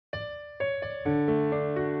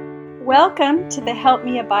Welcome to the Help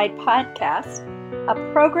Me Abide podcast, a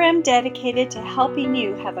program dedicated to helping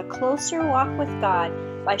you have a closer walk with God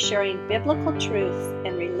by sharing biblical truths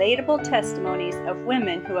and relatable testimonies of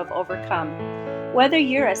women who have overcome. Whether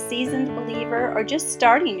you're a seasoned believer or just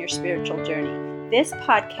starting your spiritual journey, this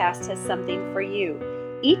podcast has something for you.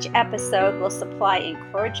 Each episode will supply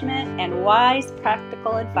encouragement and wise,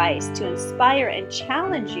 practical advice to inspire and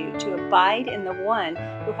challenge you to abide in the one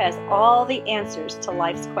who has all the answers to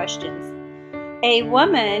life's questions. A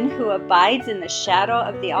woman who abides in the shadow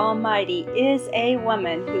of the Almighty is a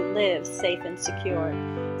woman who lives safe and secure.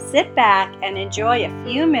 Sit back and enjoy a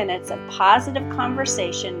few minutes of positive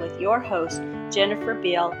conversation with your host, Jennifer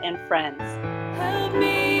Beal, and friends. Help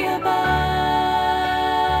me abide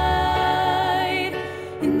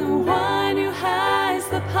in the one who has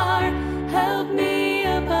the power. Help me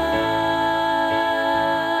abide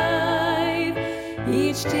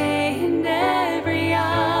each day and every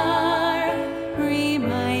hour.